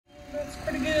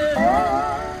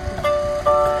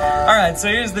right, so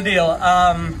here's the deal.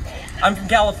 I'm from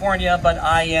California, but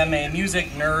I am a music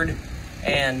nerd,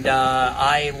 and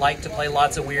I like to play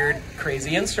lots of weird,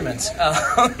 crazy instruments.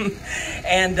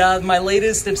 And my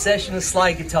latest obsession is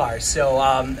slide guitar. So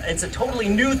it's a totally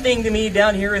new thing to me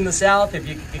down here in the South. If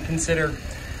you could consider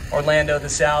Orlando the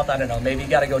South, I don't know, maybe you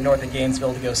got to go north of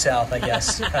Gainesville to go south, I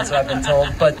guess. That's what I've been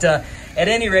told. But at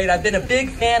any rate, I've been a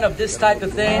big fan of this type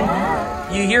of thing.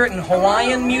 You hear it in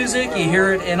Hawaiian music, you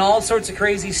hear it in all sorts of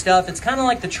crazy stuff. It's kind of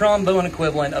like the trombone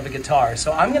equivalent of a guitar.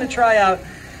 So I'm going to try out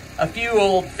a few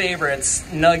old favorites,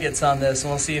 nuggets on this,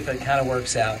 and we'll see if it kind of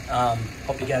works out.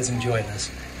 Hope you guys enjoy this.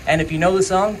 And if you know the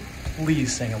song,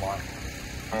 please sing along.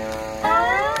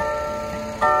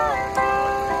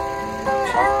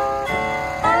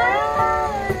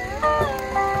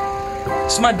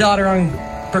 This is my daughter on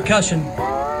percussion.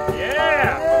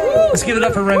 Yeah! Let's give it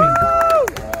up for Remy.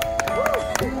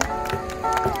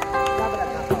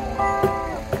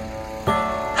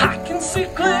 I can see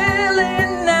clearly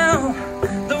now,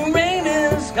 the rain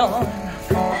is gone.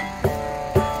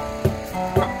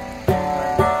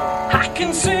 I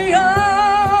can see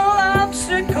all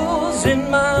obstacles in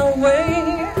my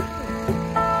way.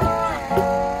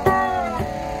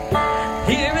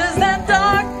 Here is that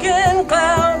darkened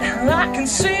cloud, I can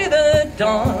see the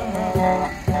dawn.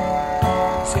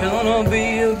 It's gonna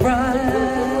be a bright,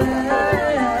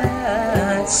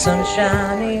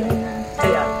 sunshiny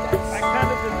day.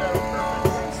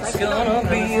 It's gonna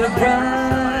be a bright,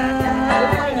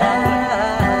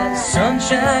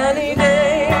 sunshiny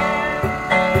day.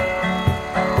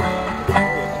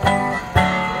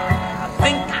 I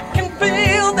think I can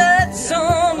feel that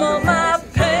some of my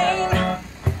pain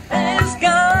is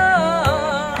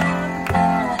gone.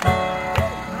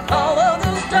 All of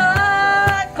those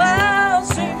dark clouds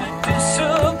seem to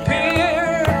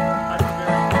disappear.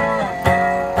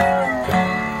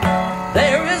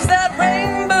 There is that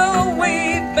rainbow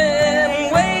we've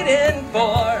been waiting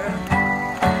for.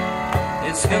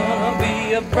 It's gonna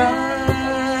be a bright,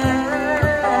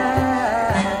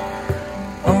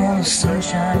 oh,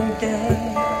 sunshiny day.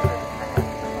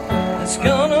 It's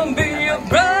gonna be a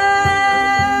bright,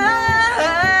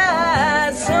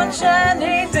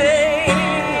 sunshiny day.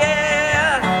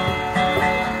 Yeah.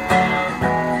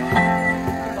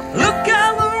 Look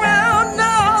all around,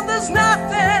 no, there's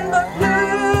nothing but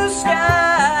blue sky.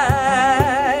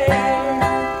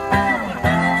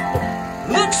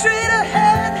 Look straight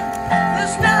ahead,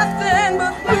 there's nothing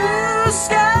but blue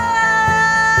sky.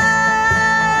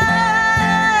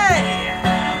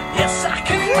 Yes, I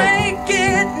can make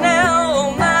it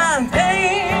now, my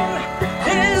pain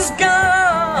is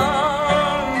gone.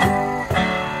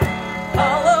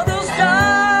 All of those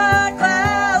dark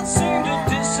clouds seem to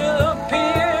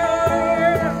disappear.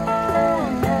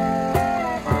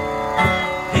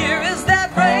 Here is that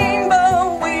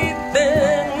rainbow we've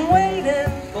been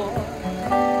waiting for.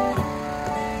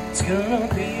 It's gonna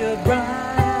be a bright,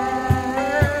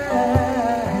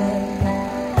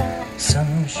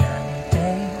 sunshiny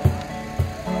day.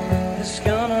 It's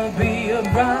gonna be a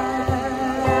bright,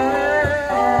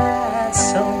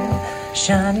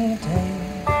 sunshiny day.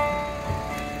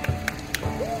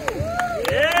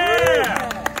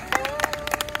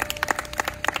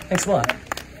 Thanks a lot.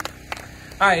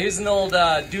 All right, here's an old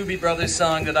Doobie Brothers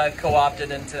song that I've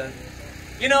co-opted into.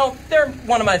 You know, they're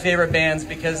one of my favorite bands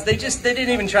because they didn't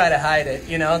even try to hide it.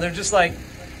 You know, they're just like,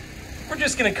 we're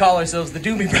just gonna call ourselves the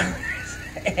Doobie Brothers,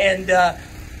 and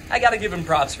I got to give them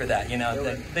props for that. You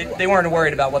know, they weren't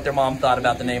worried about what their mom thought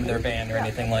about the name of their band or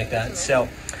anything like that. So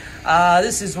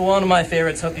this is one of my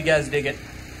favorites. Hope you guys dig it.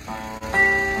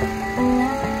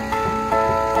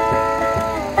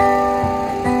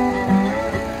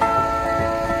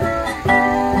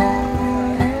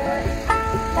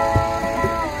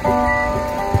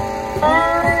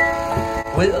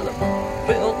 Well,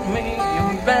 built me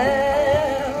around,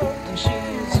 and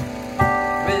she's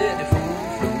ready for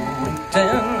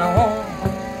floating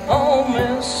on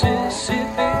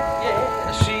Mississippi.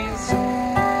 Yeah, she's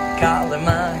calling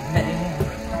my name.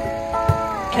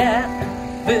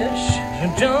 Catfish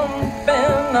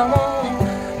jumping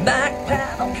on, back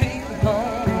paddle keep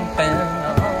pumping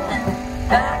on,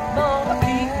 backbone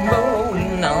keep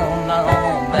rolling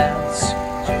on. That's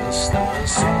just the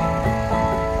same.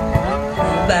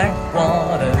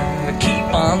 Backwater,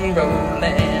 keep on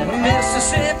rolling.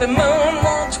 Mississippi moon,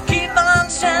 won't you keep on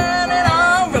shining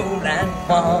on? Rolling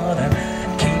water,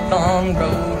 keep on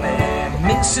rolling.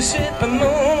 Mississippi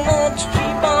moon, won't you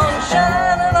keep on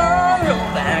shining on?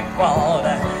 Rolling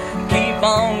water, keep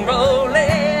on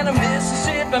rolling.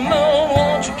 Mississippi moon,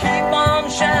 won't you keep on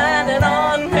shining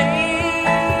on me?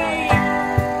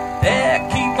 Yeah,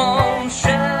 keep on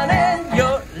shining.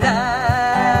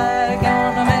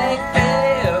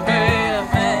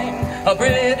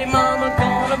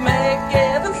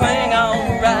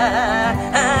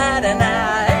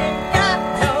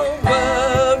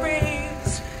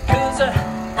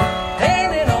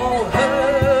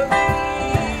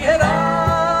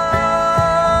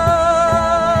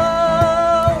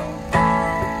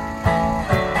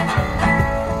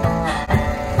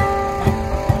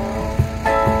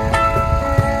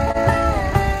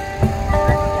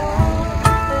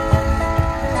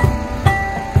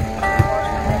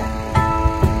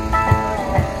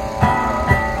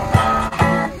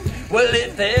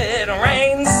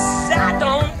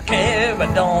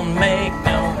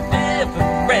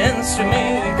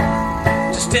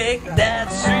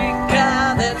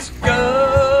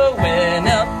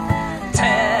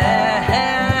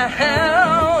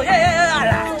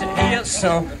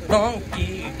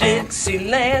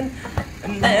 Dixieland,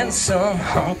 and then some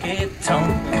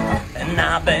honky-tonk. And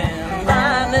I've been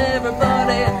buying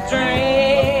everybody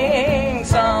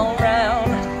drinks all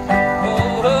round.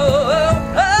 Oh, oh, oh,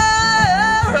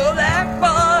 oh, roll that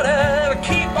water,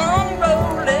 keep on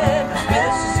rolling.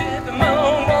 Mississippi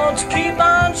moon, won't you keep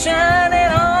on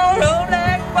shining on? Roll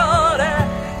that water,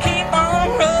 keep on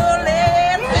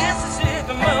rolling.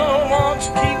 Mississippi moon, won't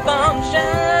you keep on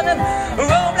shining?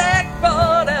 Roll that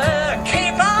water,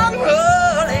 keep on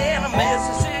rolling.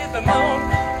 Mississippi moon,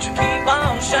 won't you keep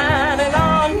on shining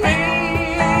on me?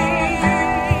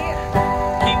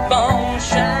 Keep on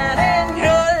shining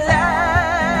your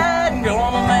light,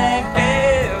 gonna make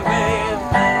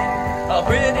everything. A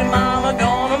pretty mama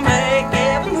gonna make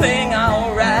everything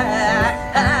alright.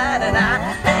 And I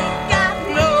ain't got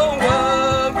no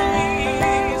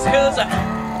worries, 'cause I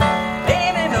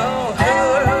ain't in no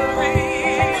hurry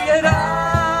at all.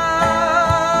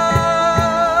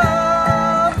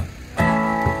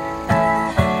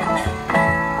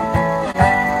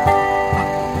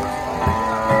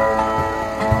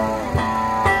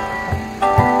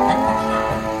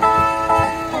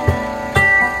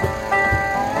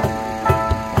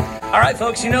 All right,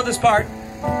 folks, you know this part.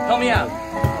 Help me out.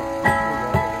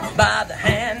 By the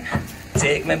hand,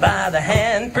 take me by the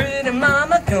hand. Pretty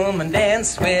mama, come and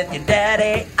dance with your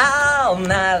daddy all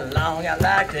night long. I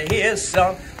like to hear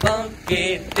some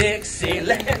funky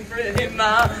Dixieland. Pretty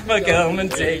mama, come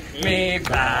and take me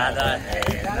by the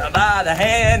hand. By the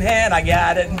hand, I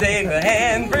gotta take the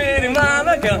hand. Pretty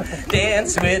mama, come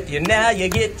dance with you. Now you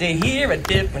get to hear a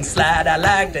different slide. I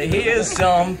like to hear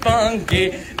some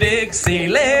funky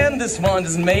Dixieland. This one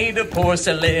is made of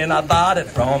porcelain. I bought it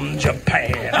from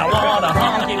Japan. I want a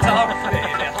honky-tonk,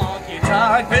 baby,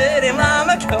 honky-tonk. Pretty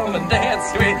mama, come and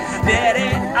dance with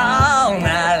daddy all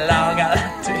night long. I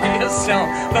like to hear some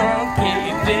funky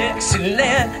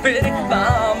Dixieland. Pretty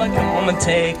mama, come and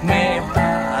take me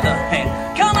by the hand.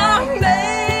 Come on,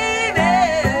 baby,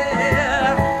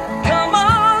 come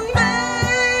on,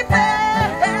 baby.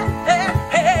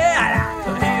 I like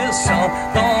to hear some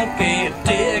funky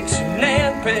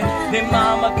Dixieland. Pretty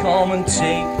mama, come and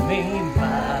take me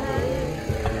by the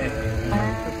hand.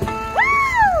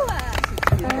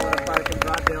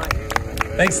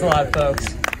 Thanks a lot, folks.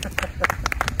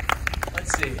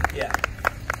 Let's see. Yeah.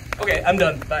 Okay, I'm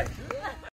done. Bye.